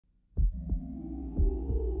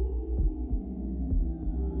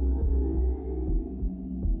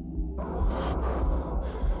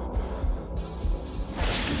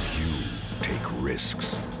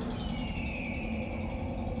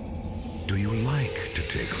like to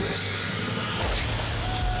take risks?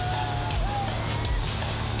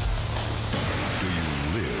 Do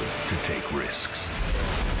you live to take risks?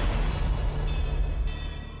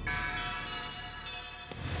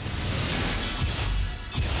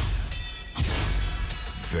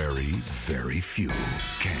 Very, very few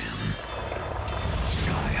can.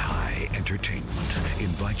 Sky High Entertainment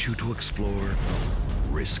invites you to explore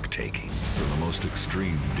risk-taking. From the most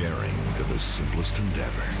extreme daring to the simplest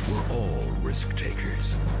endeavor, we're all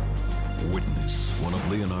risk-takers. Witness one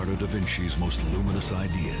of Leonardo da Vinci's most luminous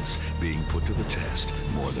ideas being put to the test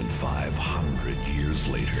more than 500 years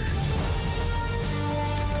later.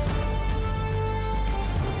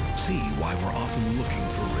 See why we're often looking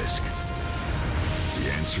for risk.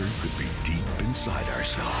 The answer could be deep inside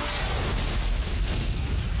ourselves.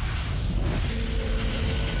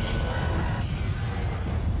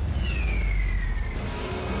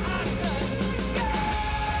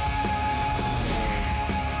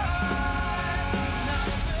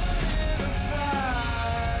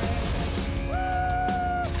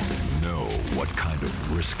 Know what kind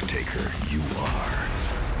of risk taker you are.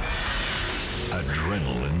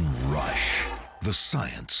 Adrenaline Rush. The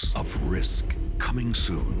science of risk. Coming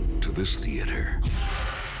soon to this theater.